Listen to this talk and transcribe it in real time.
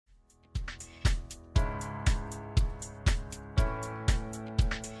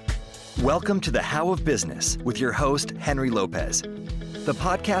Welcome to the How of Business with your host, Henry Lopez, the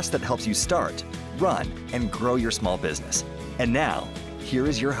podcast that helps you start, run, and grow your small business. And now, here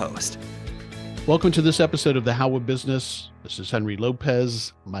is your host. Welcome to this episode of the How of Business. This is Henry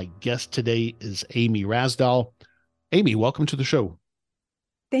Lopez. My guest today is Amy Rasdal. Amy, welcome to the show.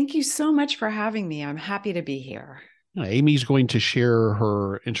 Thank you so much for having me. I'm happy to be here. Amy's going to share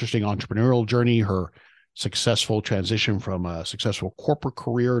her interesting entrepreneurial journey, her successful transition from a successful corporate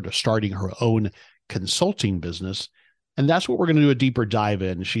career to starting her own consulting business. And that's what we're going to do a deeper dive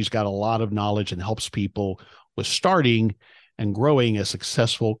in. She's got a lot of knowledge and helps people with starting and growing a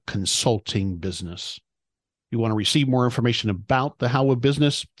successful consulting business. You want to receive more information about the How of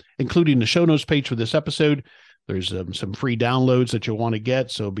Business, including the show notes page for this episode. There's some free downloads that you'll want to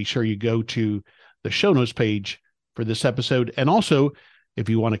get. So be sure you go to the show notes page for this episode. And also, if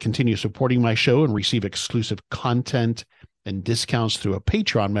you want to continue supporting my show and receive exclusive content and discounts through a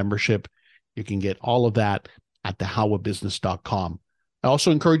Patreon membership, you can get all of that at thehowofbusiness.com. I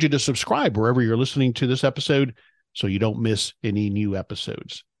also encourage you to subscribe wherever you're listening to this episode so you don't miss any new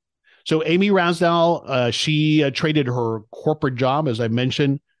episodes. So Amy Rasdal, she traded her corporate job, as I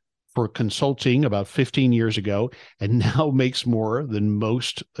mentioned, for consulting about 15 years ago, and now makes more than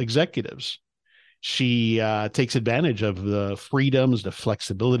most executives. She takes advantage of the freedoms, the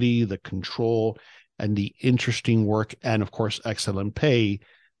flexibility, the control, and the interesting work, and of course, excellent pay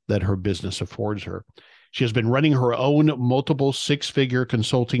that her business affords her. She has been running her own multiple six-figure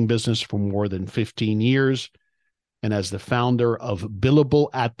consulting business for more than 15 years. And as the founder of Billable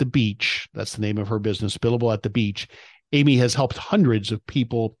at the Beach, that's the name of her business, Billable at the Beach, Amy has helped hundreds of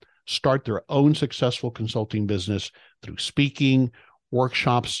people start their own successful consulting business through speaking,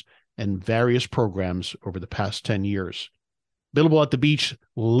 workshops, and various programs over the past 10 years. Billable at the Beach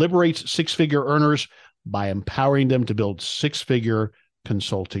liberates six-figure earners by empowering them to build six-figure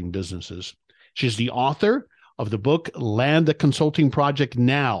consulting businesses. She's the author of the book, Land the Consulting Project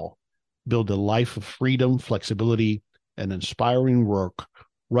Now, Build a Life of Freedom, Flexibility, and Inspiring Work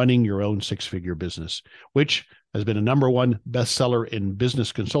Running Your Own Six-Figure Business, which has been a #1 bestseller in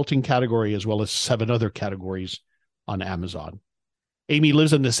business consulting category, as well as 7 other categories on Amazon. Amy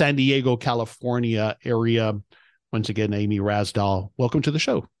lives in the San Diego, California area. Once again, Amy Rasdal, welcome to the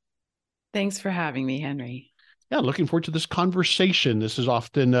show. Thanks for having me, Henry. Yeah, looking forward to this conversation. This is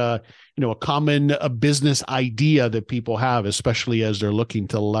often, a common business idea that people have, especially as they're looking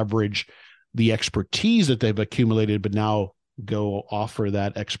to leverage the expertise that they've accumulated, but now go offer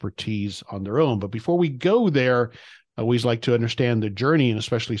that expertise on their own. But before we go there, I always like to understand the journey, and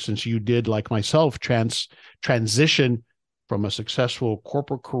especially since you did, like myself, transition from a successful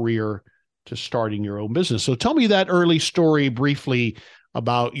corporate career to starting your own business. So tell me that early story briefly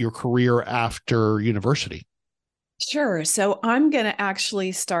about your career after university. Sure. So I'm going to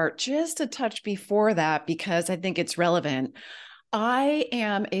actually start just a touch before that because I think it's relevant. I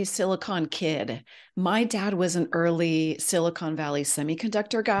am a Silicon kid. My dad was an early Silicon Valley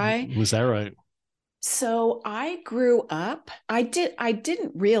semiconductor guy. Was that right? So I grew up, I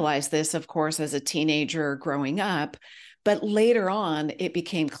didn't realize this, of course, as a teenager growing up, but later on, it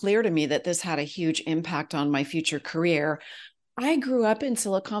became clear to me that this had a huge impact on my future career. I grew up in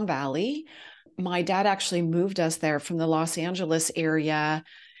Silicon Valley. My dad actually moved us there from the Los Angeles area.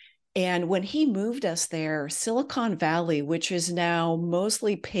 And when he moved us there, Silicon Valley, which is now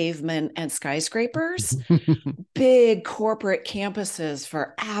mostly pavement and skyscrapers, big corporate campuses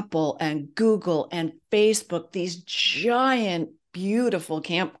for Apple and Google and Facebook, these giant, beautiful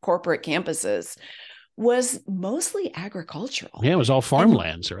corporate campuses, was mostly agricultural. Yeah, it was all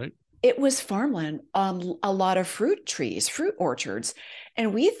farmlands, right? It was farmland, a lot of fruit trees, fruit orchards.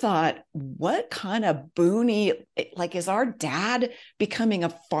 And we thought, what kind of boony, is our dad becoming a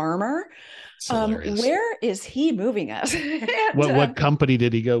farmer? Where is he moving us? And, what company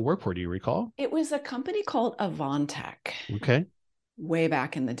did he go work for? Do you recall? It was a company called Avantech. Okay. Way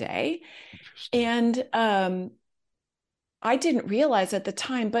back in the day. And I didn't realize at the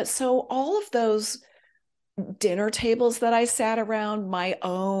time, but so all of those dinner tables that I sat around my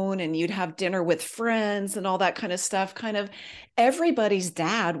own, and you'd have dinner with friends and all that kind of stuff, kind of everybody's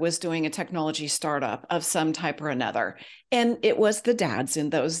dad was doing a technology startup of some type or another. And it was the dads in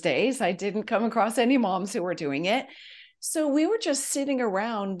those days. I didn't come across any moms who were doing it. So we were just sitting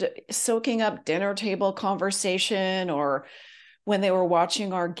around soaking up dinner table conversation, or when they were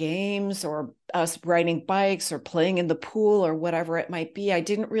watching our games or us riding bikes or playing in the pool or whatever it might be. I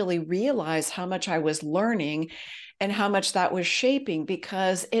didn't really realize how much I was learning and how much that was shaping,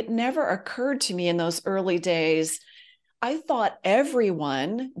 because it never occurred to me in those early days I thought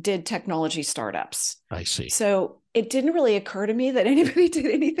everyone did technology startups. I see. So it didn't really occur to me that anybody did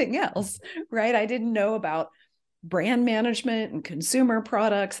anything else, right? I didn't know about brand management and consumer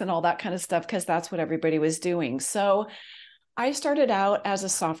products and all that kind of stuff because that's what everybody was doing. So I started out as a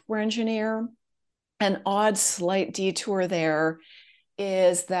software engineer. An odd slight detour there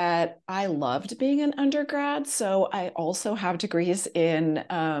is that I loved being an undergrad. So I also have degrees in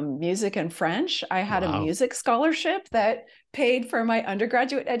music and French. I had a music scholarship that paid for my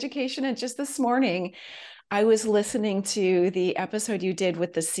undergraduate education. And just this morning, I was listening to the episode you did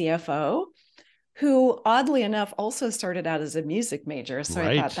with the CFO, who oddly enough also started out as a music major. So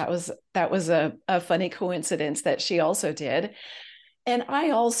I thought that was a funny coincidence that she also did. And I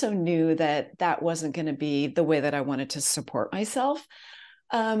also knew that that wasn't going to be the way that I wanted to support myself.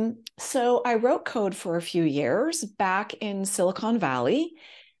 So I wrote code for a few years back in Silicon Valley,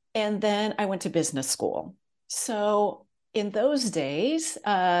 and then I went to business school. So in those days,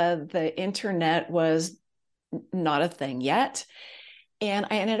 the internet was not a thing yet. And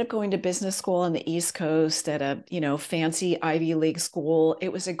I ended up going to business school on the East Coast at a, fancy Ivy League school.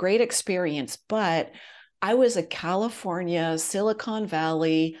 It was a great experience, but I was a California, Silicon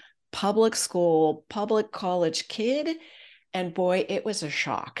Valley, public school, public college kid. And boy, it was a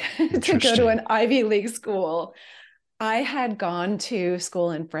shock to go to an Ivy League school. I had gone to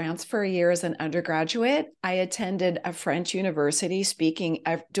school in France for a year as an undergraduate. I attended a French university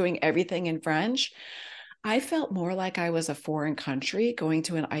doing everything in French. I felt more like I was a foreign country going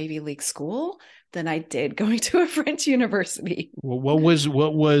to an Ivy League school than I did going to a French university. Well, what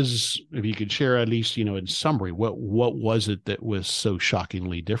was, if you could share at least, in summary, what was it that was so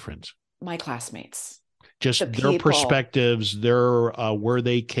shockingly different? My classmates. Just their perspectives, where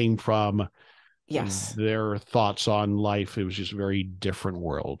they came from. Yes. Their thoughts on life. It was just a very different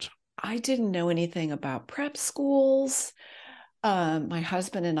world. I didn't know anything about prep schools. My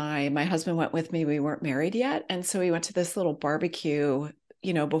husband went with me. We weren't married yet. And so we went to this little barbecue,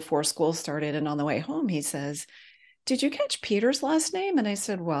 before school started. And on the way home, he says, "Did you catch Peter's last name?" And I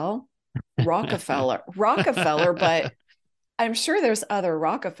said, "Well, Rockefeller, but I'm sure there's other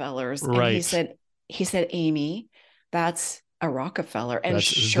Rockefellers." Right. And he said, "Amy, that's a Rockefeller." And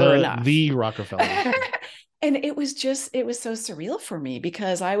sure enough, the Rockefeller. And it was so surreal for me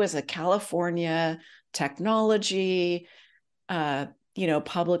because I was a California technology,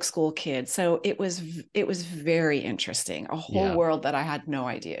 public school kid. So it was very interesting, a whole world that I had no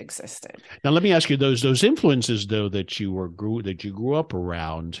idea existed. Now, let me ask you, those influences, though, that you grew up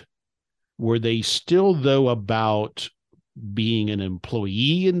around, were they still, though, about being an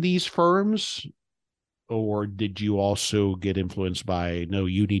employee in these firms? Or did you also get influenced by, no,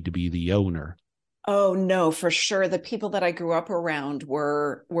 you need to be the owner? Oh, no, for sure. The people that I grew up around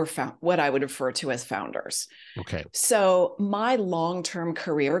were what I would refer to as founders. Okay. So my long-term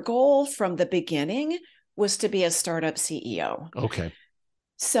career goal from the beginning was to be a startup CEO. Okay.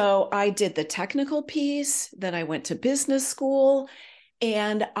 So I did the technical piece, then I went to business school,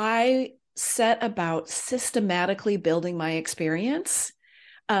 and I set about systematically building my experience,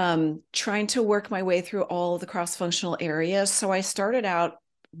 trying to work my way through all of the cross-functional areas. So I started out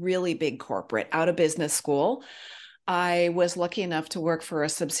really big corporate, out of business school. I was lucky enough to work for a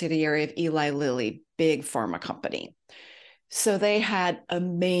subsidiary of Eli Lilly, big pharma company. So they had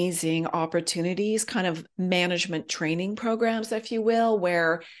amazing opportunities, kind of management training programs, if you will,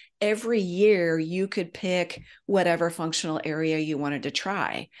 where every year you could pick whatever functional area you wanted to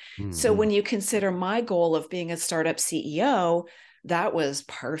try. Mm-hmm. So when you consider my goal of being a startup CEO, that was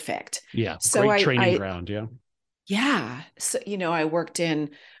perfect. Yeah. So great training ground. Yeah. Yeah. So, I worked in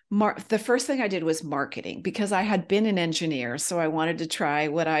the first thing I did was marketing because I had been an engineer. So I wanted to try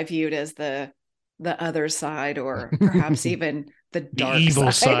what I viewed as the other side, or perhaps even the dark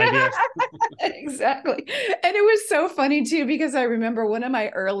evil side. Yes. Exactly. And it was so funny too, because I remember one of my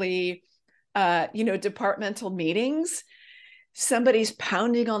early, departmental meetings, somebody's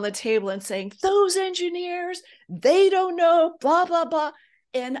pounding on the table and saying, "Those engineers, they don't know, blah, blah, blah."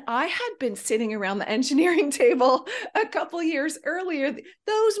 And I had been sitting around the engineering table a couple years earlier.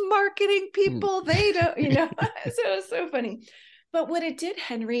 Those marketing people, they don't, so it was so funny. But what it did,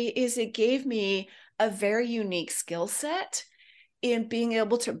 Henry, is it gave me a very unique skill set in being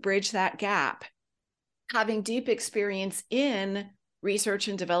able to bridge that gap, having deep experience in research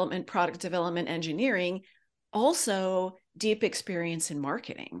and development, product development, engineering, also deep experience in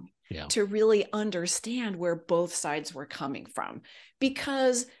marketing. Yeah. To really understand where both sides were coming from.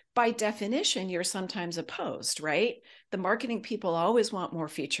 Because by definition, you're sometimes opposed, right? The marketing people always want more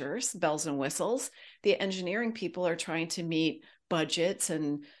features, bells and whistles. The engineering people are trying to meet budgets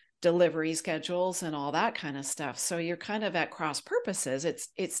and delivery schedules and all that kind of stuff. So you're kind of at cross purposes.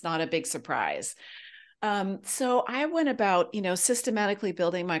 It's not a big surprise. So I went about, systematically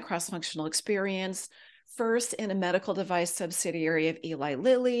building my cross-functional experience, first in a medical device subsidiary of Eli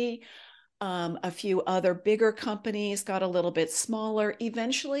Lilly. A few other bigger companies, got a little bit smaller.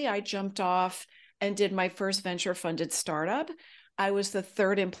 Eventually, I jumped off and did my first venture-funded startup. I was the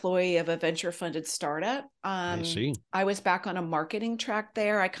third employee of a venture-funded startup. I see. I was back on a marketing track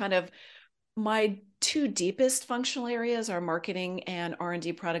there. My two deepest functional areas are marketing and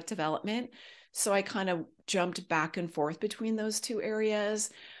R&D product development. So I kind of jumped back and forth between those two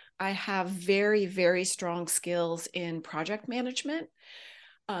areas. I have very, very strong skills in project management.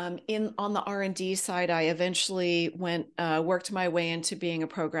 On the R&D side, I eventually worked my way into being a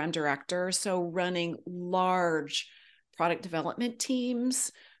program director. So running large product development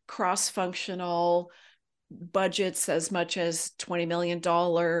teams, cross-functional budgets as much as $20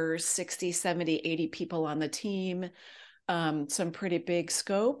 million, 60, 70, 80 people on the team, some pretty big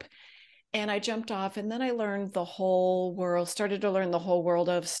scope. And I jumped off, and then I started to learn the whole world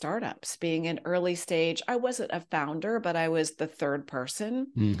of startups, being an early stage. I wasn't a founder, but I was the third person.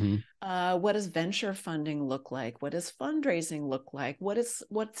 Mm-hmm. What does venture funding look like? What does fundraising look like? What's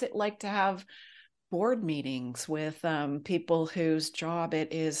it like to have board meetings with people whose job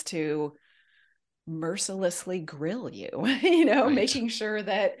it is to mercilessly grill you, Right. making sure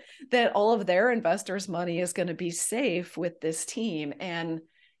that all of their investors' money is going to be safe with this team. And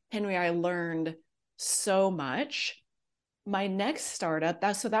Henry, I learned so much. My next startup,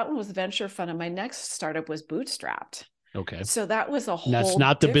 that one was venture fund, and my next startup was bootstrapped. Okay. So that was a whole. And that's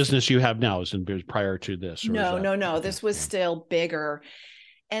not the business you have now. Is prior to this? No. Okay. This was still bigger.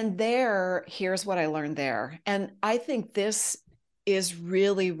 And here's what I learned there. And I think this is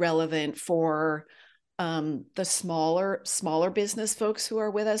really relevant for the smaller business folks who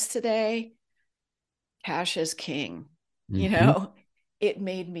are with us today. Cash is king. Mm-hmm. It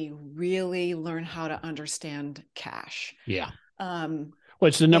made me really learn how to understand cash. Yeah. Well,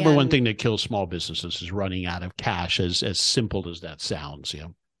 it's the number one thing that kills small businesses is running out of cash, as simple as that sounds. Yeah.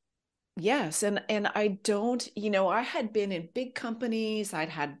 Yes. And I don't, I had been in big companies. I'd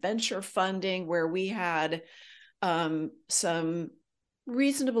had venture funding where we had some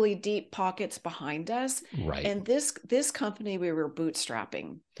reasonably deep pockets behind us. Right. And this company, we were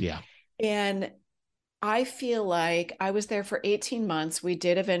bootstrapping. Yeah. And I feel like I was there for 18 months. We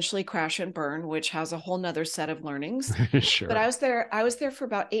did eventually crash and burn, which has a whole nother set of learnings. Sure. But I was there for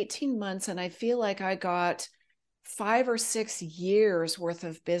about 18 months, and I feel like I got 5 or 6 years worth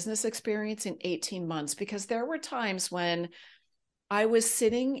of business experience in 18 months, because there were times when I was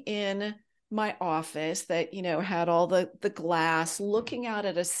sitting in my office that, had all the glass, looking out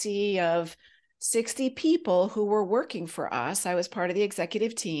at a sea of 60 people who were working for us. I was part of the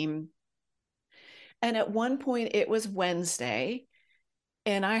executive team. And at one point it was Wednesday,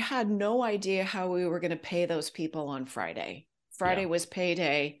 and I had no idea how we were going to pay those people on Friday. Friday was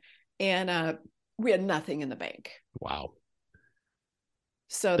payday, and we had nothing in the bank. Wow.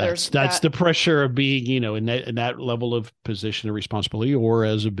 So that's the pressure of being, in that level of position of responsibility, or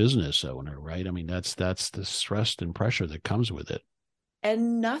as a business owner, right? I mean, that's the stress and pressure that comes with it.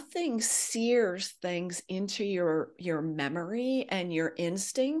 And nothing sears things into your memory and your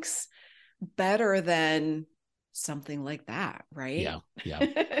instincts better than something like that, right? Yeah.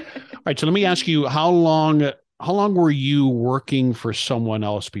 All right. So let me ask you, how long were you working for someone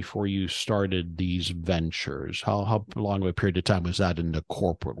else before you started these ventures? How long of a period of time was that in the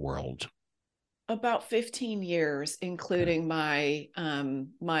corporate world? About 15 years, including my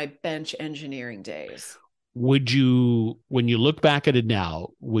bench engineering days. When you look back at it now,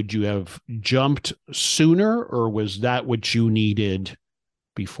 would you have jumped sooner, or was that what you needed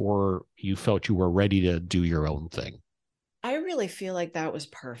before you felt you were ready to do your own thing? I really feel like that was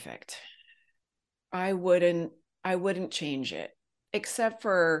perfect. I wouldn't change it, except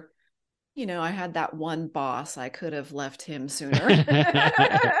for, I had that one boss. I could have left him sooner.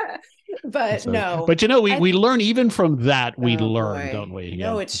 But no. But we learn even from that. We learn, boy. Don't we?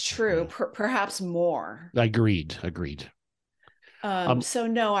 No, it's true. Perhaps more. Agreed. So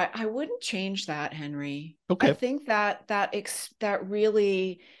no, I wouldn't change that, Henry. Okay. I think that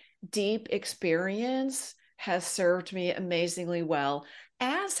really deep experience has served me amazingly well,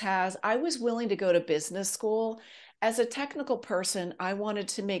 I was willing to go to business school. As a technical person, I wanted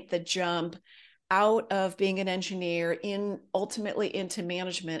to make the jump out of being an engineer ultimately into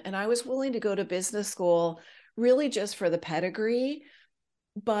management. And I was willing to go to business school really just for the pedigree.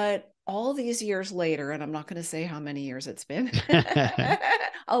 But all these years later, and I'm not going to say how many years it's been,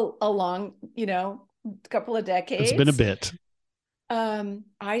 a long, couple of decades. It's been a bit.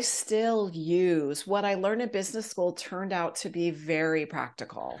 I still use what I learned in business school turned out to be very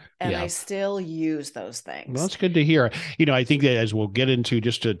practical, and I still use those things. Well, that's good to hear. I think that as we'll get into,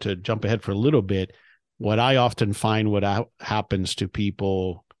 just to jump ahead for a little bit, what I often find happens to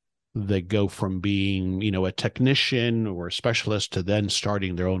people that go from being, a technician or a specialist to then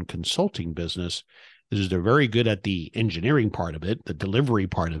starting their own consulting business is they're very good at the engineering part of it, the delivery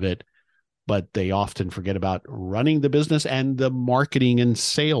part of it, but they often forget about running the business and the marketing and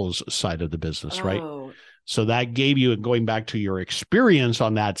sales side of the business, right? So that gave you, and going back to your experience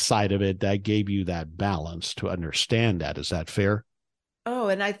on that side of it, that gave you that balance to understand that. Is that fair? Oh,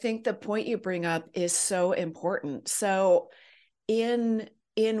 and I think the point you bring up is so important. So in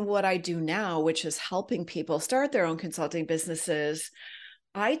what I do now, which is helping people start their own consulting businesses,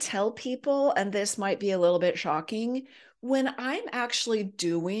 I tell people, and this might be a little bit shocking, when I'm actually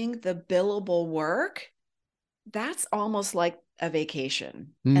doing the billable work, that's almost like a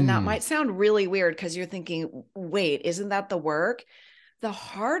vacation. And that might sound really weird because you're thinking, wait, isn't that the work? The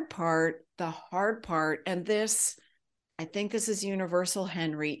hard part, and this, I think this is universal,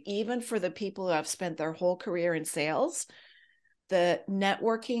 Henry, even for the people who have spent their whole career in sales, the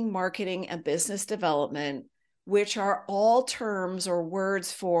networking, marketing, and business development, which are all terms or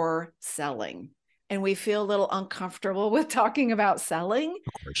words for selling. And we feel a little uncomfortable with talking about selling,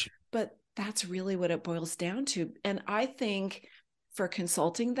 of course, but that's really what it boils down to. And I think for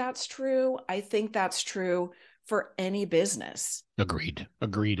consulting, that's true. I think that's true for any business. Agreed.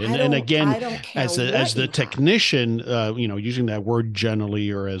 And again, I don't care as the technician, using that word generally,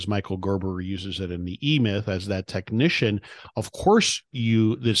 or as Michael Gerber uses it in the E-Myth, as that technician, of course,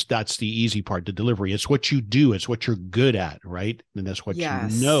 that's the easy part, the delivery. It's what you do. It's what you're good at, right? And that's what you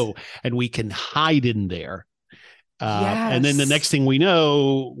know. And we can hide in there. And then the next thing we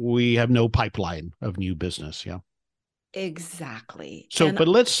know, we have no pipeline of new business. Yeah. Exactly. So, but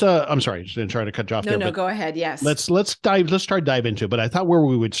let's, I'm sorry, just trying to cut you off there. No, go ahead. Yes. Let's start dive into it. But I thought where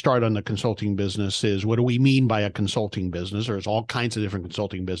we would start on the consulting business is, what do we mean by a consulting business? There's all kinds of different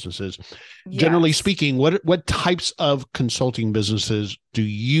consulting businesses. Yes. Generally speaking, what types of consulting businesses do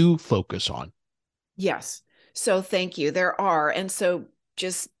you focus on? Yes. So thank you. There are. And so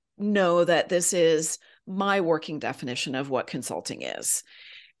just know that this is my working definition of what consulting is.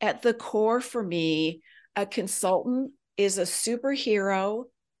 At the core for me, a consultant is a superhero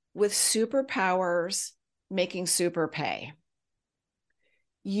with superpowers making super pay.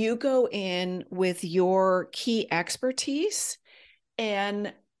 You go in with your key expertise,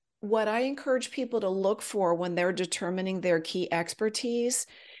 and what I encourage people to look for when they're determining their key expertise,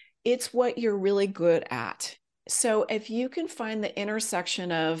 it's what you're really good at. So if you can find the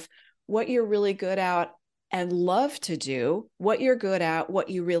intersection of what you're really good at and love to do, what you're good at, what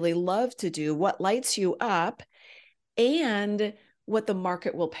you really love to do, what lights you up, and what the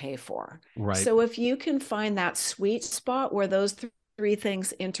market will pay for. Right. So if you can find that sweet spot where those three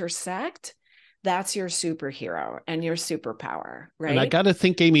things intersect, that's your superhero and your superpower, right? And I got to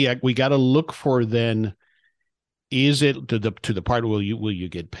think, Amy, we got to look for then, is it to the part, will you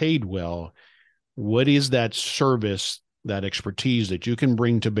get paid well? What is that service, that expertise that you can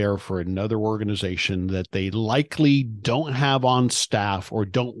bring to bear for another organization that they likely don't have on staff or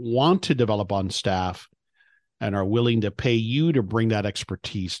don't want to develop on staff, and are willing to pay you to bring that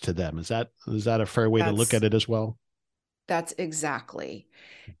expertise to them? Is that a fair way to look at it as well? That's exactly.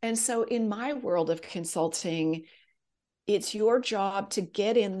 And so in my world of consulting, it's your job to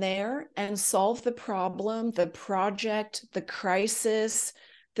get in there and solve the problem, the project, the crisis,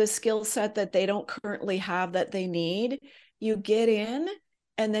 the skill set that they don't currently have that they need. You get in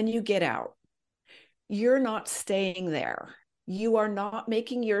and then you get out. You're not staying there. You are not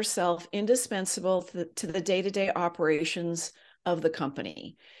making yourself indispensable to the day-to-day operations of the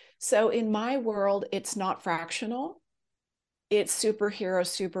company. So in my world, it's not fractional. It's superhero,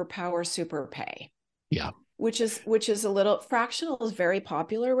 superpower, super pay. Yeah. Which is a little, fractional is very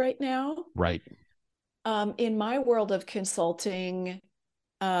popular right now. Right. In my world of consulting,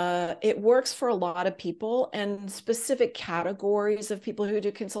 it works for a lot of people, and specific categories of people who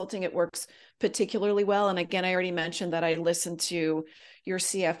do consulting, it works particularly well. And again, I already mentioned that I listened to your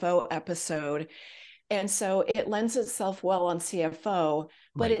CFO episode. And so it lends itself well on CFO,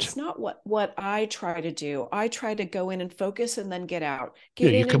 but right. It's not what I try to do. I try to go in and focus and then get out.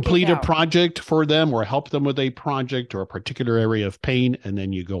 You complete a project for them, or help them with a project or a particular area of pain, and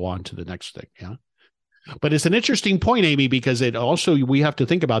then you go on to the next thing. Yeah. But it's an interesting point, Amy, because it also, we have to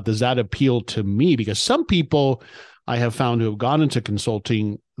think about, does that appeal to me? Because some people I have found who have gone into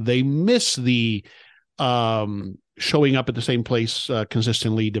consulting, they miss the showing up at the same place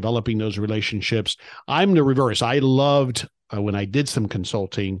consistently, developing those relationships. I'm the reverse. I loved when I did some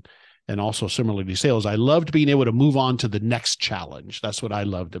consulting and also similarly sales, I loved being able to move on to the next challenge. That's what I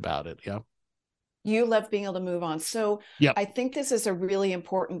loved about it. Yeah. You love being able to move on. So Yep. I think this is a really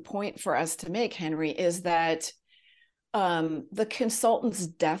important point for us to make, Henry, is that the consultant's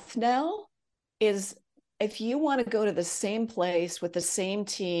death knell is, if you want to go to the same place with the same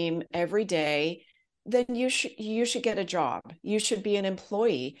team every day, then you should get a job. You should be an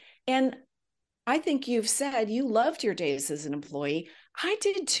employee. And I think you've said you loved your days as an employee. I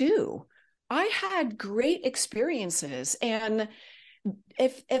did too. I had great experiences. And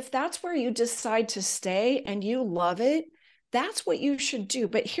if that's where you decide to stay and you love it, that's what you should do.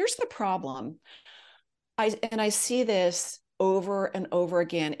 But here's the problem. I see this over and over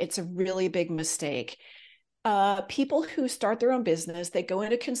again. It's a really big mistake. People who start their own business, they go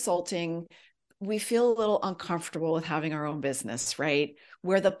into consulting. We feel a little uncomfortable with having our own business, right?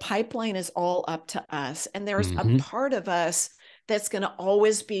 Where the pipeline is all up to us. And there's a part of us that's going to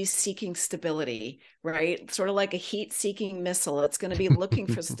always be seeking stability, right? Sort of like a heat-seeking missile. It's going to be looking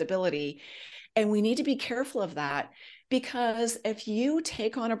for stability. And we need to be careful of that, because if you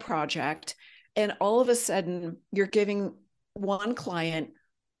take on a project and all of a sudden you're giving one client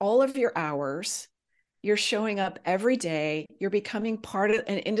all of your hours, you're showing up every day, you're becoming part of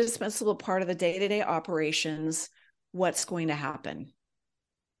an indispensable part of the day-to-day operations, what's going to happen?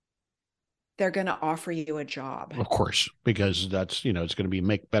 They're going to offer you a job. Of course, because that's, it's going to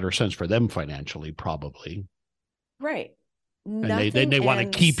make better sense for them financially, probably. Right. And they want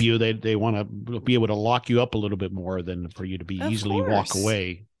to keep you. They want to be able to lock you up a little bit more than for you to be easily walk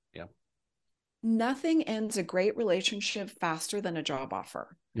away. Yeah. Nothing ends a great relationship faster than a job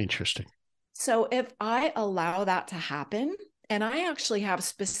offer. Interesting. So if I allow that to happen, and I actually have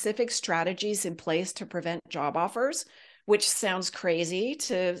specific strategies in place to prevent job offers, which sounds crazy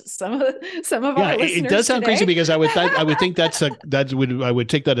to some of our listeners. It does sound today. crazy, because I would think I would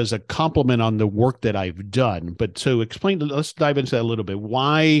take that as a compliment on the work that I've done. But so let's dive into that a little bit.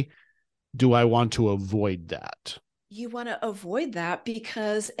 Why do I want to avoid that? You want to avoid that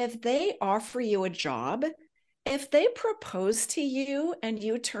because if they offer you a job, if they propose to you and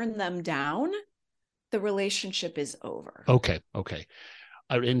you turn them down, the relationship is over. Okay.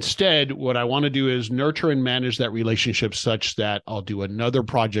 Instead, what I want to do is nurture and manage that relationship such that I'll do another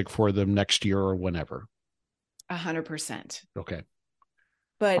project for them next year or whenever. 100%. Okay.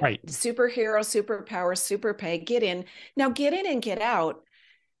 But right. Superhero, superpower, super pay, get in. Now, get in and get out.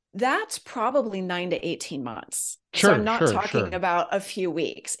 That's probably 9 to 18 months. Sure, so I'm not talking about a few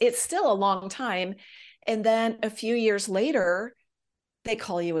weeks. It's still a long time. And then a few years later, they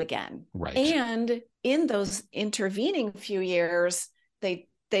call you again. Right. And in those intervening few years,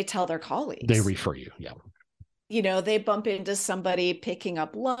 they tell their colleagues. They refer you. Yeah. They bump into somebody picking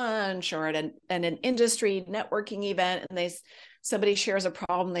up lunch or at an industry networking event, and somebody shares a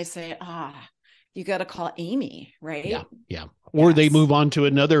problem. They say, you got to call Amy, right? Yeah. Or they move on to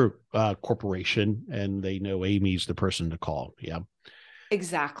another corporation and they know Amy's the person to call. Yeah.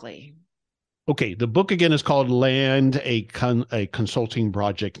 Exactly. Okay. The book again is called Land a Consulting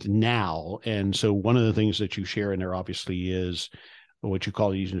Project Now. And so one of the things that you share in there obviously is what you call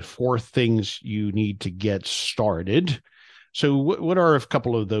these 4 things you need to get started. So what are a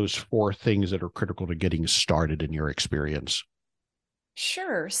couple of those 4 things that are critical to getting started in your experience?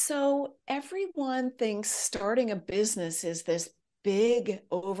 Sure. So everyone thinks starting a business is this big,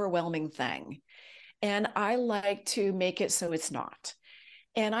 overwhelming thing. And I like to make it so it's not.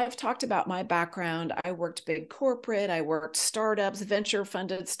 And I've talked about my background. I worked big corporate, I worked startups, venture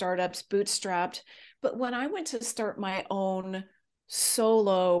funded startups, bootstrapped. But when I went to start my own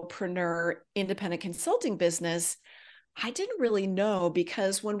solopreneur independent consulting business, I didn't really know,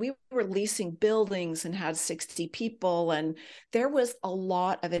 because when we were leasing buildings and had 60 people, and there was a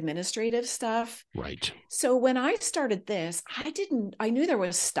lot of administrative stuff. Right. So when I started this, I knew there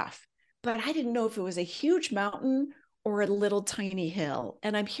was stuff, but I didn't know if it was a huge mountain or a little tiny hill.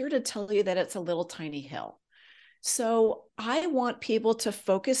 And I'm here to tell you that it's a little tiny hill. So I want people to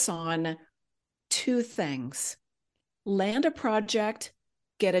focus on 2 things: land a project,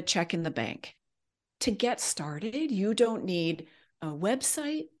 get a check in the bank. To get started, you don't need a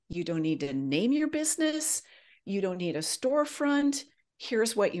website. You don't need to name your business. You don't need a storefront.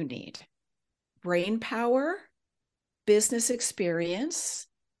 Here's what you need: brain power, business experience,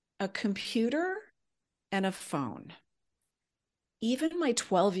 a computer, and a phone. even my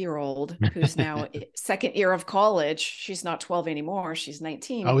 12-year-old, who's now second year of college, she's not 12 anymore, she's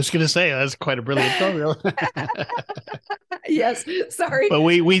 19. I was going to say, that's quite a brilliant 12-year-old. Yes, sorry. But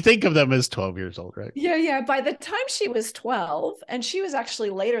we think of them as 12 years old, right? Yeah. By the time she was 12, and she was actually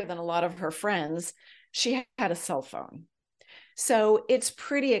later than a lot of her friends, she had a cell phone. So it's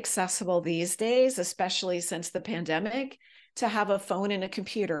pretty accessible these days, especially since the pandemic, to have a phone and a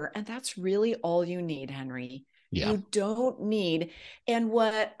computer. And that's really all you need, Henry. Yeah. You don't need. And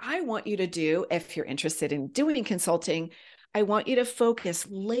what I want you to do, if you're interested in doing consulting, I want you to focus,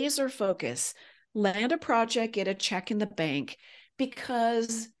 laser focus, land a project, get a check in the bank,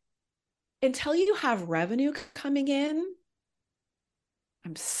 because until you have revenue coming in,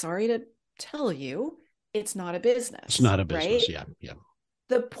 I'm sorry to tell you, it's not a business. It's not a business. Right? Yeah.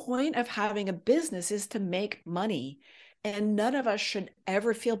 The point of having a business is to make money. And none of us should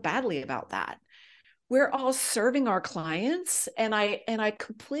ever feel badly about that. We're all serving our clients. And I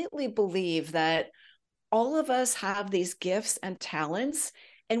completely believe that all of us have these gifts and talents,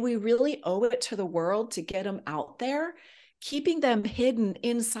 and we really owe it to the world to get them out there. Keeping them hidden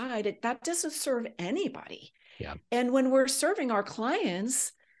inside, that doesn't serve anybody. Yeah. And when we're serving our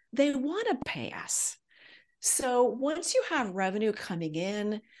clients, they want to pay us. So once you have revenue coming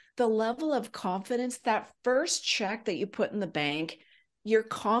in, the level of confidence, that first check that you put in the bank, your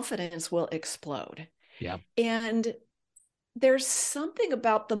confidence will explode. Yeah. And there's something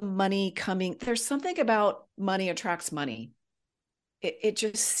about the money coming. There's something about money attracts money. It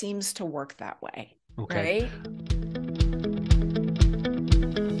just seems to work that way. Okay. Right?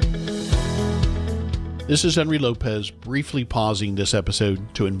 This is Henry Lopez, briefly pausing this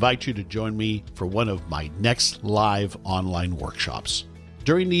episode to invite you to join me for one of my next live online workshops.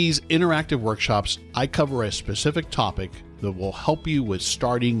 During these interactive workshops, I cover a specific topic that will help you with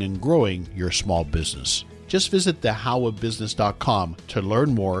starting and growing your small business. Just visit thehowofbusiness.com to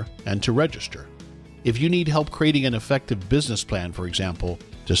learn more and to register. If you need help creating an effective business plan, for example,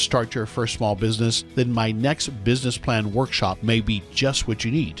 to start your first small business, then my next business plan workshop may be just what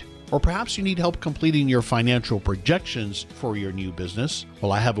you need. Or perhaps you need help completing your financial projections for your new business.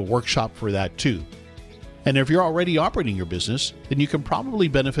 Well, I have a workshop for that too. And if you're already operating your business, then you can probably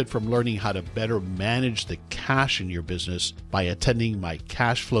benefit from learning how to better manage the cash in your business by attending my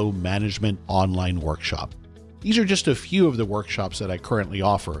cash flow management online workshop. These are just a few of the workshops that I currently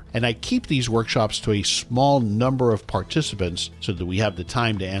offer, and I keep these workshops to a small number of participants so that we have the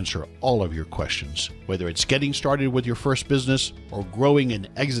time to answer all of your questions. Whether it's getting started with your first business or growing and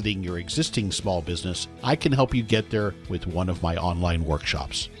exiting your existing small business, I can help you get there with one of my online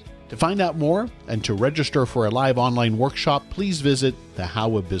workshops. To find out more and to register for a live online workshop, please visit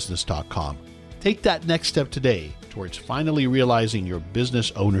thehowofbusiness.com. Take that next step today towards finally realizing your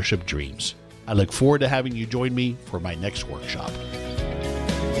business ownership dreams. I look forward to having you join me for my next workshop.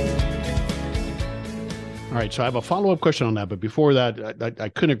 All right, so I have a follow-up question on that, but before that, I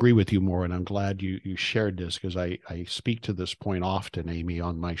couldn't agree with you more, and I'm glad you shared this because I speak to this point often, Amy,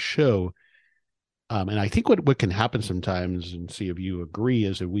 on my show. And I think what can happen sometimes, and see if you agree,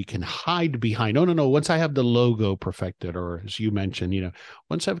 is that we can hide behind, no, once I have the logo perfected, or as you mentioned,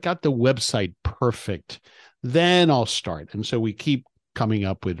 once I've got the website perfect, then I'll start. And so we keep coming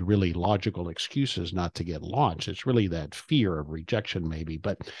up with really logical excuses not to get launched. It's really that fear of rejection, maybe,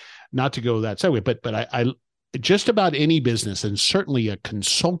 but not to go that side way. But I just about any business, and certainly a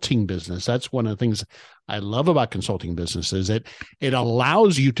consulting business, that's one of the things I love about consulting businesses. It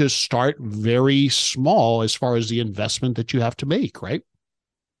allows you to start very small as far as the investment that you have to make, right?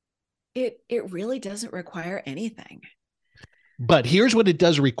 It really doesn't require anything. But here's what it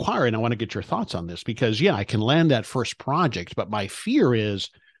does require, and I want to get your thoughts on this, because, yeah, I can land that first project, but my fear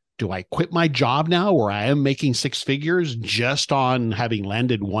is, do I quit my job now where I am making six figures just on having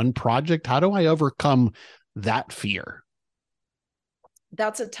landed one project? How do I overcome that fear?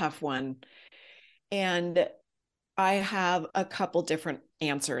 That's a tough one. And I have a couple different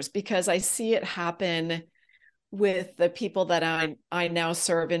answers because I see it happen with the people that I now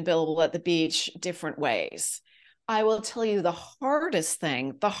serve in Billable at the Beach different ways. I will tell you the hardest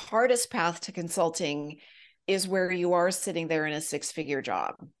path to consulting is where you are sitting there in a six-figure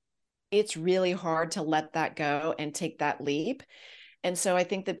job. It's really hard to let that go and take that leap. And so I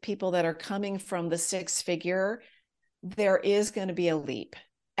think that people that are coming from the six-figure, there is going to be a leap.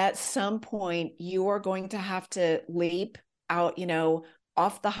 At some point, you are going to have to leap out,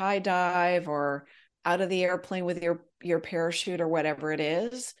 off the high dive or out of the airplane with your parachute or whatever it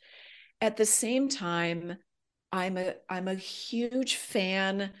is. At the same time, I'm a huge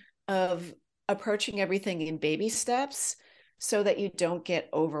fan of approaching everything in baby steps so that you don't get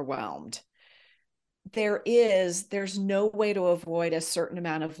overwhelmed. there's no way to avoid a certain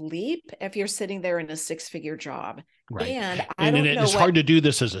amount of leap if you're sitting there in a six-figure job. Right. And I And don't know it's hard to do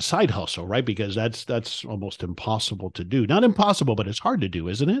this as a side hustle, right? Because that's almost impossible to do. Not impossible, but it's hard to do,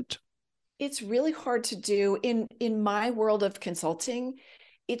 isn't it? It's really hard to do in my world of consulting.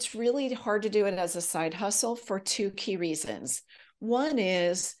 It's really hard to do it as a side hustle for two key reasons. One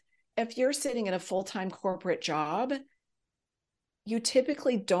is if you're sitting in a full-time corporate job, you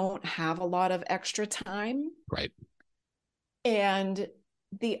typically don't have a lot of extra time. Right. And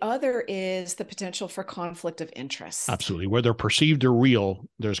the other is the potential for conflict of interest. Absolutely. Whether perceived or real,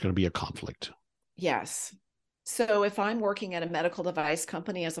 there's going to be a conflict. Yes. So if I'm working at a medical device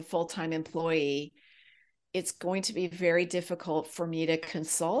company as a full-time employee, it's going to be very difficult for me to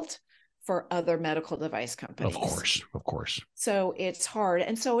consult for other medical device companies. Of course. So it's hard.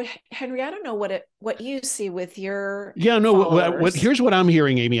 And so, Henry, I don't know what you see with your here's what I'm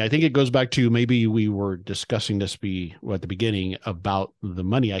hearing, Amy. I think it goes back to maybe we were discussing this at the beginning about the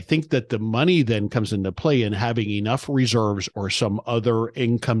money. I think that the money then comes into play in having enough reserves or some other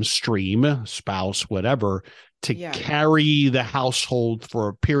income stream, spouse, whatever, to carry the household for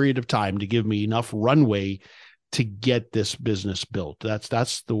a period of time to give me enough runway to get this business built.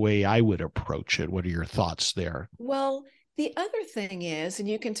 That's the way I would approach it. What are your thoughts there? Well, the other thing is, and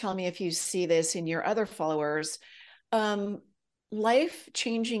you can tell me if you see this in your other followers,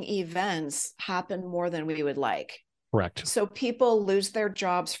 life-changing events happen more than we would like. Correct. So people lose their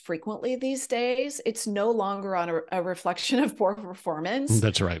jobs frequently these days. It's no longer on a reflection of poor performance.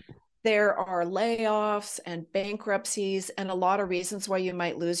 That's right. There are layoffs and bankruptcies and a lot of reasons why you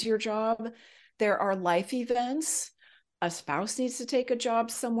might lose your job. There are life events. A spouse needs to take a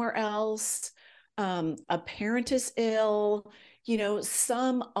job somewhere else. A parent is ill,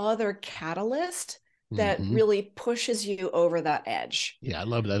 some other catalyst that really pushes you over that edge. Yeah, I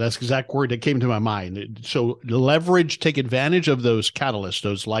love that. That's the exact word that came to my mind. So leverage, take advantage of those catalysts,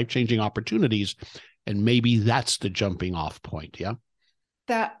 those life-changing opportunities, and maybe that's the jumping off point. Yeah.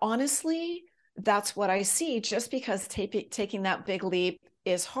 That honestly, that's what I see, just because taking that big leap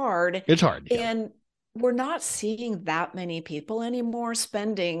is hard. It's hard. Yeah. And we're not seeing that many people anymore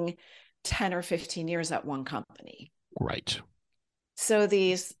spending 10 or 15 years at one company. Right. So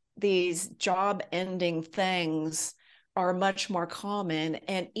these job ending things are much more common.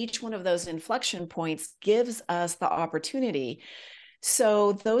 And each one of those inflection points gives us the opportunity.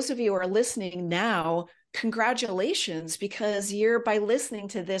 So those of you who are listening now, congratulations, because by listening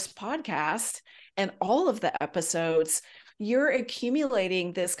to this podcast and all of the episodes, you're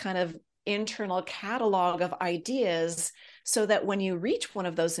accumulating this kind of internal catalog of ideas so that when you reach one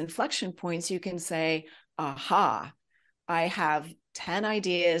of those inflection points, you can say, aha, I have 10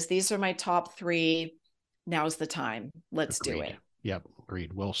 ideas. These are my top 3. Now's the time. Let's do it. Yep.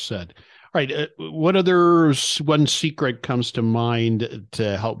 Agreed. Well said. All right. What one secret comes to mind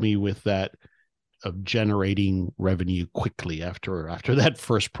to help me with that of generating revenue quickly after that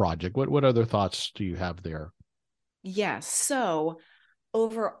first project? What other thoughts do you have there? Yes. So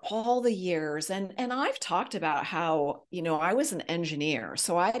over all the years, and I've talked about how, I was an engineer,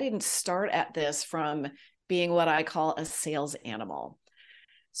 so I didn't start at this from being what I call a sales animal.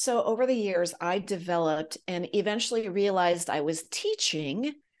 So over the years, I developed and eventually realized I was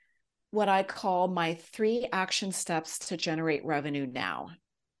teaching what I call my 3 action steps to generate revenue now.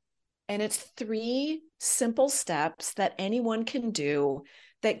 And it's 3 simple steps that anyone can do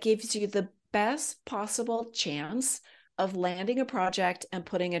that gives you the best possible chance of landing a project and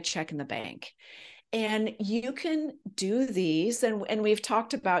putting a check in the bank. And you can do these, and we've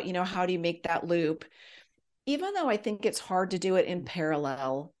talked about, how do you make that loop? Even though I think it's hard to do it in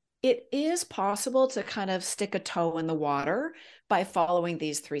parallel, it is possible to kind of stick a toe in the water by following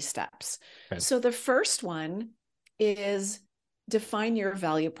these 3 steps. Okay. So the first one is define your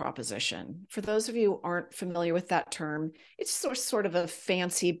value proposition. For those of you who aren't familiar with that term, it's sort of a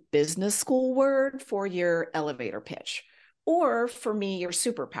fancy business school word for your elevator pitch, or for me, your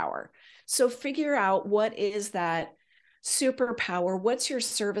superpower. So figure out, what is that superpower? What's your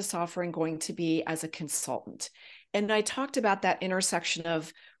service offering going to be as a consultant? And I talked about that intersection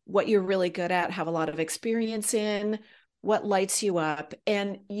of what you're really good at, have a lot of experience in, what lights you up.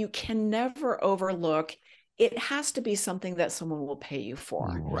 And you can never overlook, it has to be something that someone will pay you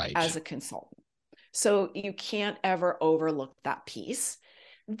for as a consultant. So you can't ever overlook that piece.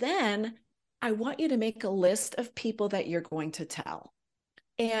 Then I want you to make a list of people that you're going to tell.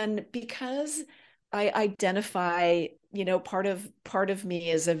 And because I identify, part of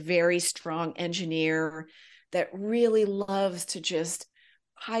me is a very strong engineer that really loves to just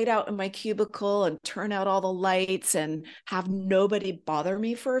hide out in my cubicle and turn out all the lights and have nobody bother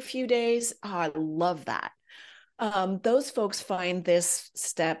me for a few days. Oh, I love that. Those folks find this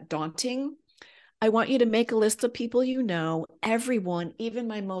step daunting. I want you to make a list of people you know. Everyone, even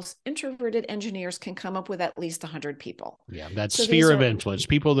my most introverted engineers, can come up with at least 100 people. Yeah, that sphere of influence,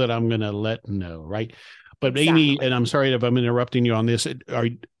 people that I'm going to let know, right? But exactly. Amy, and I'm sorry if I'm interrupting you on this.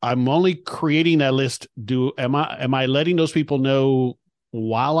 I'm only creating that list. Am I letting those people know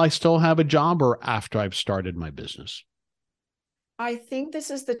while I still have a job or after I've started my business? I think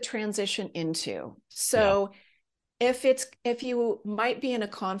this is the transition into. So if you might be in a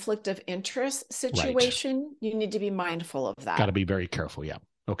conflict of interest situation, you need to be mindful of that. Got to be very careful. Yeah.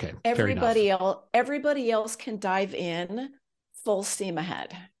 Okay. Everybody else can dive in full steam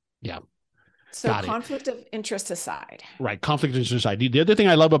ahead. Yeah. So conflict of interest aside. Right. Conflict of interest aside. The other thing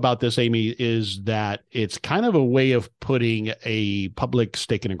I love about this, Amy, is that it's kind of a way of putting a public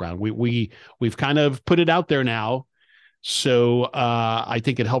stake in the ground. We've kind of put it out there now. So I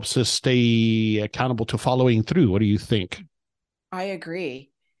think it helps us stay accountable to following through. What do you think? I agree.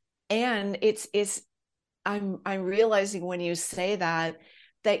 And I'm realizing when you say that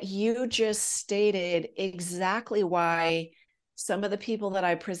you just stated exactly why some of the people that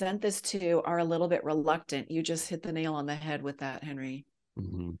I present this to are a little bit reluctant. You just hit the nail on the head with that, Henry.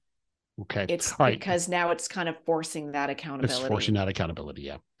 Mm-hmm. Okay. It's because now it's kind of forcing that accountability. It's forcing that accountability.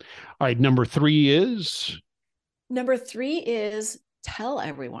 Yeah. All right. Number three is tell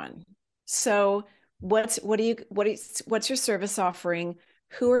everyone. So what's your service offering?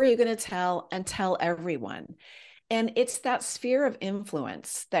 Who are you going to tell? And tell everyone. And it's that sphere of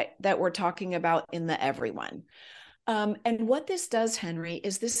influence that we're talking about in the everyone. And what this does, Henry,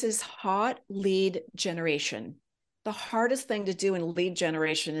 is this is hot lead generation. The hardest thing to do in lead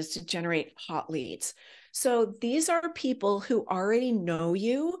generation is to generate hot leads. So these are people who already know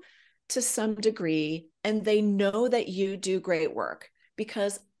you to some degree, and they know that you do great work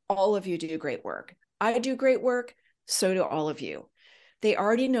because all of you do great work. I do great work, so do all of you. They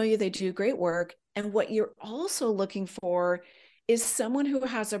already know you, they do great work. And what you're also looking for is someone who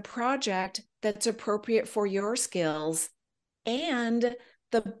has a project that's appropriate for your skills and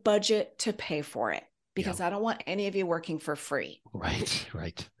the budget to pay for it, because I don't want any of you working for free. Right.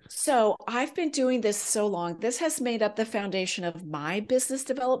 So I've been doing this so long. This has made up the foundation of my business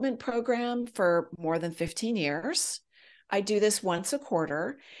development program for more than 15 years. I do this once a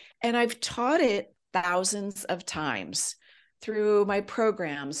quarter, and I've taught it thousands of times through my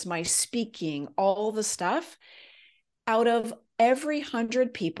programs, my speaking, all the stuff. Out of every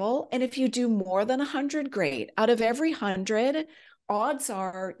 100 people, and if you do more than 100, great. Out of every 100, odds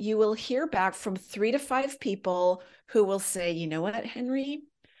are you will hear back from 3 to 5 people who will say, you know what, Henry,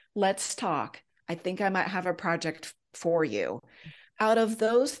 let's talk. I think I might have a project for you. Out of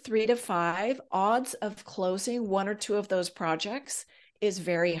those 3 to 5, odds of closing 1 or 2 of those projects is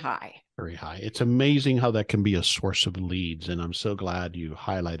very high. Very high. It's amazing how that can be a source of leads. And I'm so glad you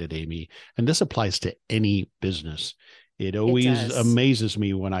highlighted, Amy. And this applies to any business. It always amazes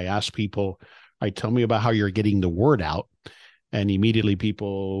me when I ask people, tell me about how you're getting the word out. And immediately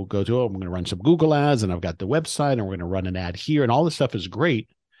people go to, I'm going to run some Google ads and I've got the website and we're going to run an ad here. And all this stuff is great.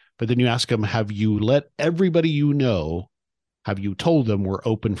 But then you ask them, have you let everybody you know, have you told them we're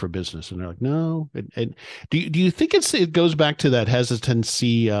open for business? And they're like, no. And do you think it goes back to that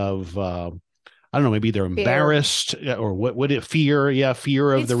hesitancy of, I don't know, maybe they're embarrassed or what it fear? Yeah.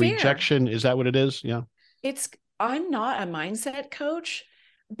 Fear of the rejection. Is that what it is? Yeah. I'm not a mindset coach,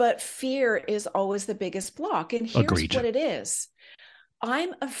 but fear is always the biggest block. And here's what it is.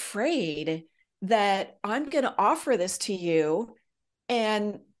 I'm afraid that I'm going to offer this to you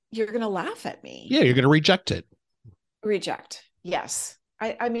and you're going to laugh at me. Yeah. You're going to reject it. Reject. Yes.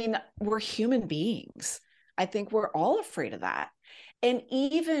 I mean, we're human beings. I think we're all afraid of that. And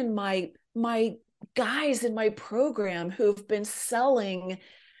even my guys in my program who've been selling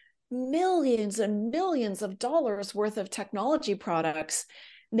millions and millions of dollars worth of technology products,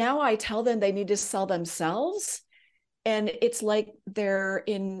 now I tell them they need to sell themselves. And it's like they're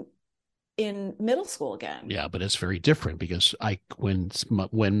in middle school again. Yeah, but it's very different because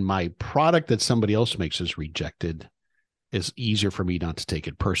when my product that somebody else makes is rejected, it's easier for me not to take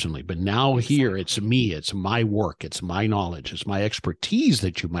it personally. But now here it's me, it's my work, it's my knowledge, it's my expertise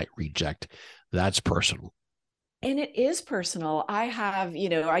that you might reject. That's personal. And it is personal. I have,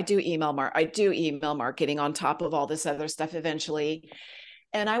 I do email marketing on top of all this other stuff eventually.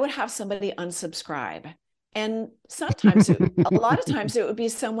 And I would have somebody unsubscribe. And sometimes, a lot of times it would be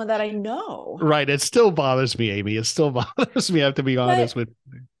someone that I know. Right. It still bothers me, Amy. It still bothers me. I have to be honest with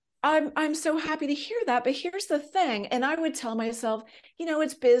you. I'm so happy to hear that. But here's the thing. And I would tell myself,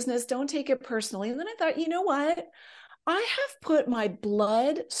 it's business. Don't take it personally. And then I thought, you know what? I have put my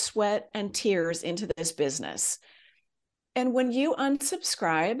blood, sweat, and tears into this business. And when you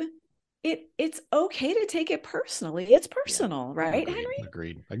unsubscribe, it's okay to take it personally. It's personal, right, Henry?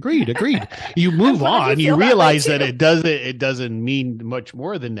 Agreed. You move on. You feel that way realize too. that it doesn't mean much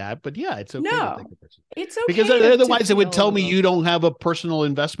more than that. But yeah, it's okay to No, take it personally. it's okay Because to otherwise it would feel a tell me little. you don't have a personal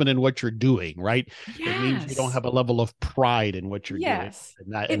investment in what you're doing, right? It means you don't Yes. have a level of pride in what you're doing. Yes. It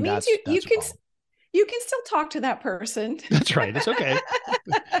And means that's a problem. you can still talk to that person. That's right. It's okay.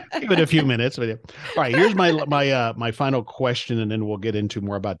 Give it a few minutes. All right. Here's my final question, and then we'll get into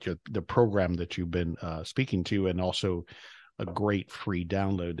more about the program that you've been speaking to, and also a great free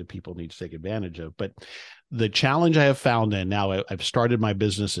download that people need to take advantage of. But the challenge I have found, and now I've started my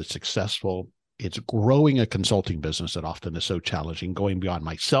business, it's successful. It's growing a consulting business that often is so challenging, going beyond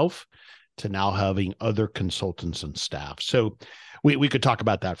myself to now having other consultants and staff. So we could talk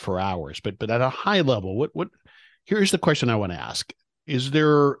about that for hours, but at a high level, what here's the question I want to ask. Is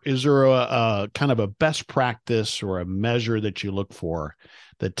there a kind of a best practice or a measure that you look for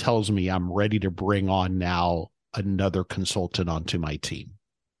that tells me I'm ready to bring on now another consultant onto my team?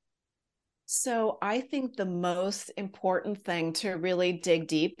 So I think the most important thing to really dig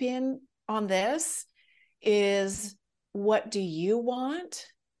deep in on this is, what do you want?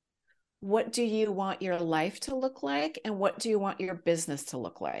 What do you want your life to look like? And what do you want your business to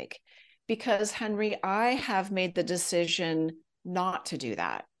look like? Because, Henry, I have made the decision not to do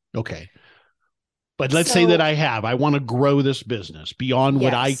that. Okay. But let's say that I want to grow this business beyond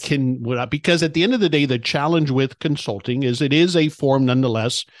what I can, because at the end of the day, the challenge with consulting is it is a form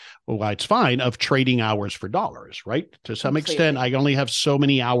nonetheless, well, it's fine, of trading hours for dollars, right? To some extent, I only have so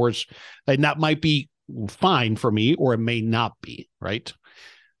many hours, and that might be fine for me, or it may not be, right?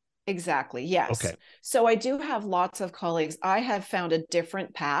 Exactly. Yes. Okay. So I do have lots of colleagues. I have found a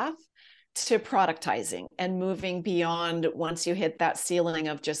different path to productizing and moving beyond once you hit that ceiling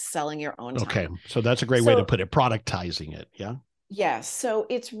of just selling your own time. Okay. So that's a great way to put it, productizing it. Yeah. Yes. So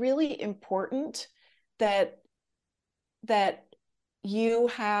it's really important that you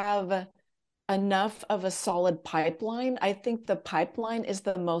have enough of a solid pipeline. I think the pipeline is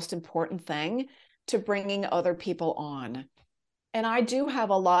the most important thing to bringing other people on. And I do have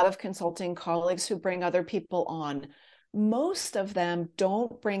a lot of consulting colleagues who bring other people on. Most of them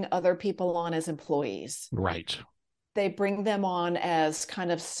don't bring other people on as employees. Right. They bring them on as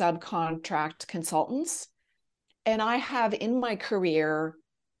kind of subcontract consultants. And I have in my career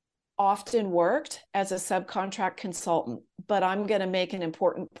often worked as a subcontract consultant, but I'm going to make an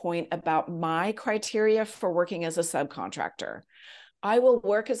important point about my criteria for working as a subcontractor. I will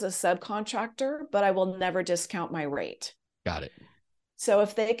work as a subcontractor, but I will never discount my rate. Got it. So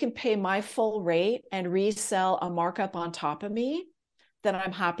if they can pay my full rate and resell a markup on top of me, then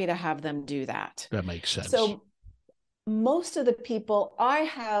I'm happy to have them do that. That makes sense. So most of the people I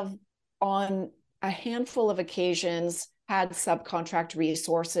have, on a handful of occasions, had subcontract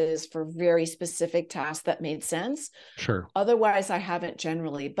resources for very specific tasks that made sense. Sure. Otherwise, I haven't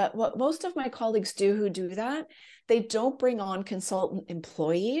generally. But what most of my colleagues do who do that, they don't bring on consultant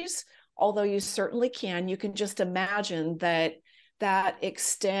employees, although you certainly can. You can just imagine that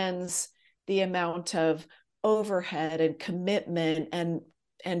extends the amount of overhead and commitment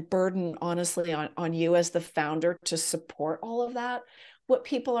and burden, honestly, on you as the founder to support all of that. What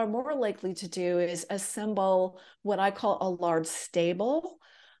people are more likely to do is assemble what I call a large stable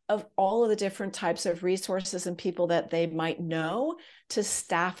of all of the different types of resources and people that they might know to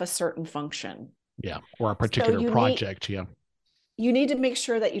staff a certain function. Yeah, or a particular project. You need to make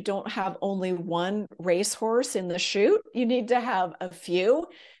sure that you don't have only one racehorse in the chute. You need to have a few,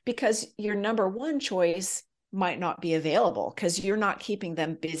 because your number one choice might not be available because you're not keeping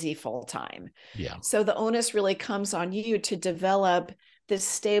them busy full time. Yeah. So the onus really comes on you to develop this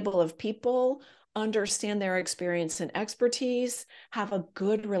stable of people, understand their experience and expertise, have a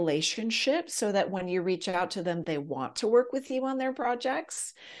good relationship so that when you reach out to them, they want to work with you on their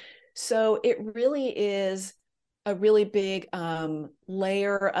projects. So it really is a really big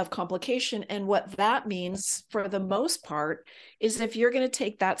layer of complication. And what that means for the most part is, if you're going to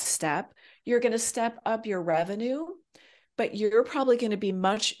take that step, you're going to step up your revenue, but you're probably going to be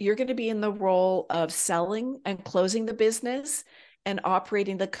you're going to be in the role of selling and closing the business and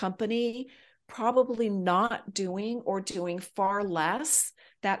operating the company, probably not doing, or doing far less,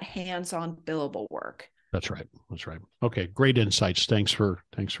 that hands-on billable work. That's right. That's right. Okay. Great insights. Thanks for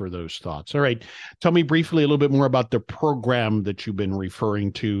those thoughts. All right. Tell me briefly a little bit more about the program that you've been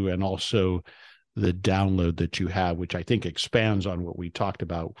referring to, and also the download that you have, which I think expands on what we talked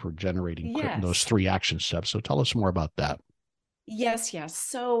about for generating those 3 action steps. So tell us more about that. Yes.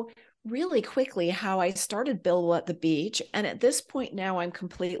 So really quickly, how I started Billable at the Beach. And at this point now, I'm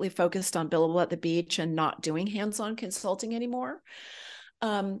completely focused on Billable at the Beach and not doing hands-on consulting anymore.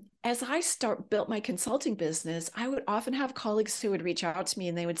 As I built my consulting business, I would often have colleagues who would reach out to me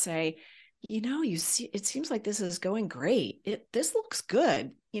and they would say, it seems like this is going great. This looks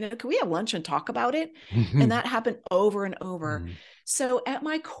good. Can we have lunch and talk about it? And that happened over and over. So at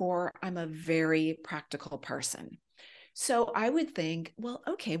my core, I'm a very practical person. So I would think, well,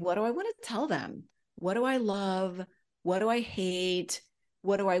 okay, what do I want to tell them? What do I love? What do I hate?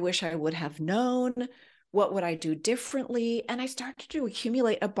 What do I wish I would have known? What would I do differently? And I started to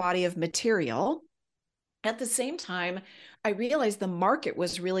accumulate a body of material. At the same time, I realized the market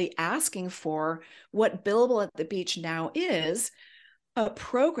was really asking for what Billable at the Beach now is, a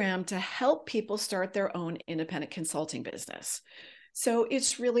program to help people start their own independent consulting business. So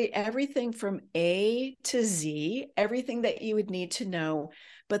it's really everything from A to Z, everything that you would need to know,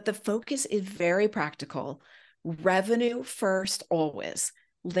 but the focus is very practical. Revenue first, always.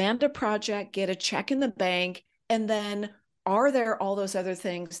 Land a project, get a check in the bank, and then are there all those other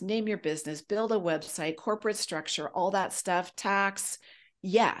things? Name your business, build a website, corporate structure, all that stuff, tax.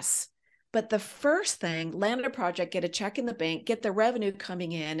 Yes. But the first thing, land a project, get a check in the bank, get the revenue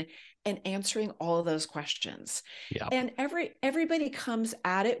coming in, and answering all of those questions. Yeah. And everybody comes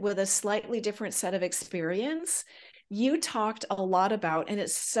at it with a slightly different set of experience. You talked a lot about, and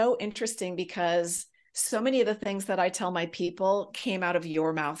it's so interesting because so many of the things that I tell my people came out of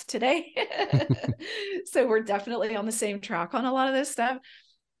your mouth today. So we're definitely on the same track on a lot of this stuff.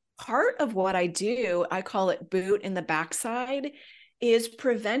 Part of what I do, I call it boot in the backside, is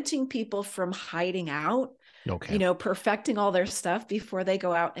preventing people from hiding out. Okay. Perfecting all their stuff before they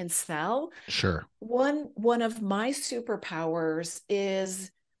go out and sell. Sure. One of my superpowers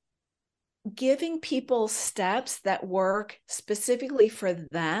is giving people steps that work specifically for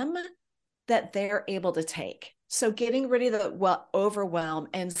them that they're able to take. So getting rid of the overwhelm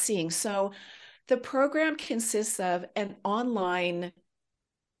and seeing. So the program consists of an online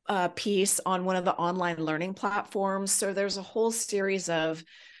piece on one of the online learning platforms. So there's a whole series of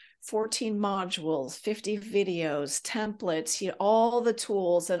 14 modules, 50 videos, templates, all the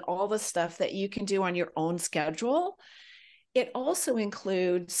tools and all the stuff that you can do on your own schedule. It also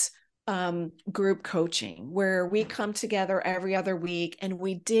includes group coaching, where we come together every other week and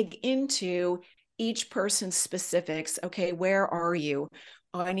we dig into each person's specifics. Okay, where are you?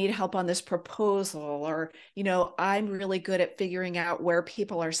 Oh, I need help on this proposal, or, I'm really good at figuring out where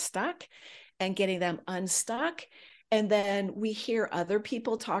people are stuck and getting them unstuck. And then we hear other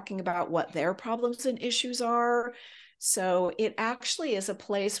people talking about what their problems and issues are. So it actually is a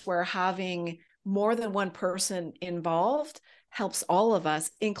place where having more than one person involved helps all of us,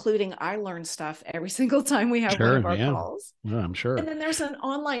 including I learn stuff every single time we have one of our calls. Yeah, I'm sure. And then there's an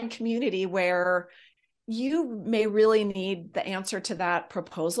online community where you may really need the answer to that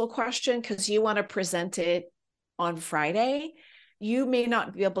proposal question because you want to present it on Friday. You may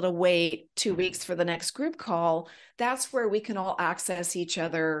not be able to wait 2 weeks for the next group call. That's where we can all access each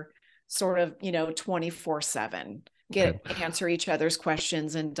other sort of, 24/7, answer each other's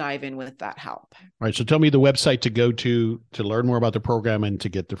questions and dive in with that help. All right. So tell me the website to go to learn more about the program and to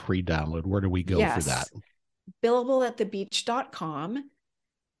get the free download. Where do we go for that? Billableatthebeach.com.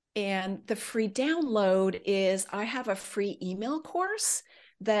 And the free download is, I have a free email course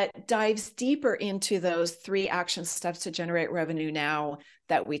that dives deeper into those 3 action steps to generate revenue now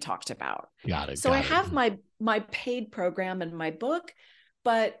that we talked about. Got it. So I have my paid program and my book,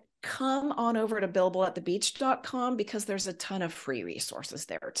 but come on over to billableatthebeach.com because there's a ton of free resources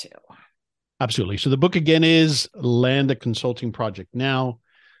there too. Absolutely. So the book again is Land a Consulting Project Now,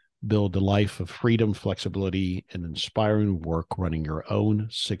 Build a Life of Freedom, Flexibility, and Inspiring Work Running Your Own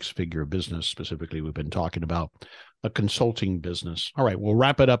 6-Figure Business. Specifically, we've been talking about a consulting business. All right, we'll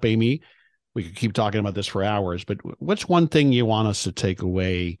wrap it up, Amy. We could keep talking about this for hours, but what's one thing you want us to take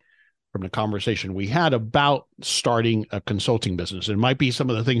away from the conversation we had about starting a consulting business? It might be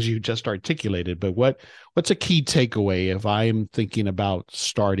some of the things you just articulated, but what's a key takeaway if I'm thinking about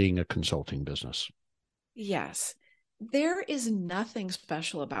starting a consulting business? Yes. There is nothing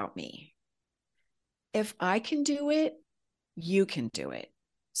special about me. If I can do it, you can do it.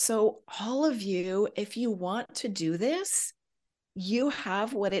 So all of you, if you want to do this, you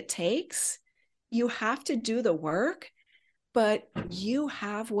have what it takes. You have to do the work, but you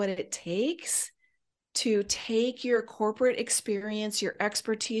have what it takes to take your corporate experience, your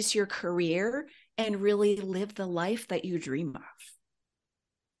expertise, your career, and really live the life that you dream of.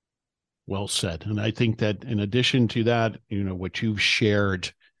 Well said. And I think that in addition to that, what you've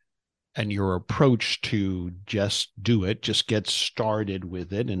shared and your approach to just do it, just get started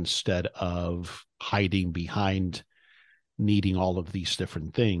with it instead of hiding behind needing all of these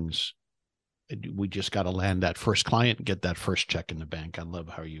different things. We just got to land that first client, get that first check in the bank. I love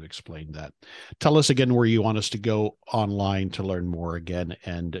how you explained that. Tell us again where you want us to go online to learn more again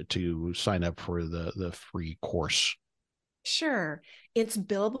and to sign up for the free course. Sure. It's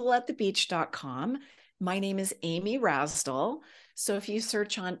billableatthebeach.com. My name is Amy Rasdal. So if you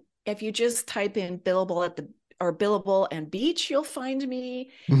just type in Billable and Beach, you'll find me.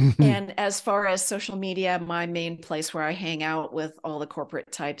 And as far as social media, my main place where I hang out with all the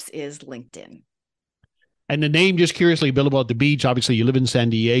corporate types is LinkedIn. And the name, just curiously, Billable at the Beach. Obviously, you live in San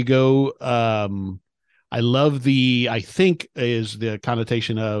Diego. I love I think is the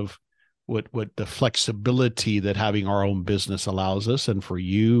connotation of what the flexibility that having our own business allows us. And for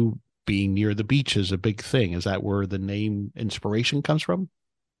you, being near the beach is a big thing. Is that where the name inspiration comes from?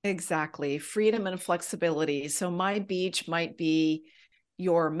 Exactly. Freedom and flexibility. So my beach might be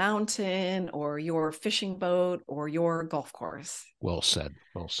your mountain or your fishing boat or your golf course. Well said.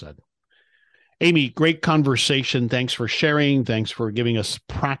 Well said. Amy, great conversation. Thanks for sharing. Thanks for giving us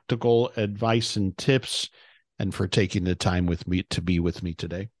practical advice and tips and for taking the time to be with me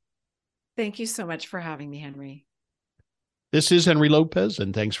today. Thank you so much for having me, Henry. This is Henry Lopez,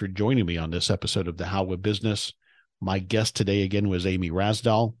 and thanks for joining me on this episode of The How of Business. My guest today again was Amy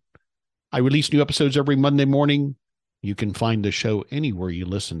Rasdal. I release new episodes every Monday morning. You can find the show anywhere you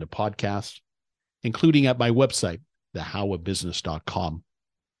listen to podcasts, including at my website, thehowofbusiness.com.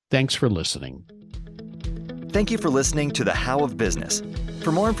 Thanks for listening. Thank you for listening to The How of Business.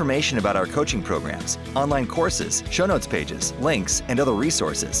 For more information about our coaching programs, online courses, show notes pages, links, and other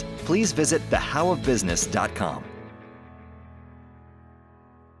resources, please visit thehowofbusiness.com.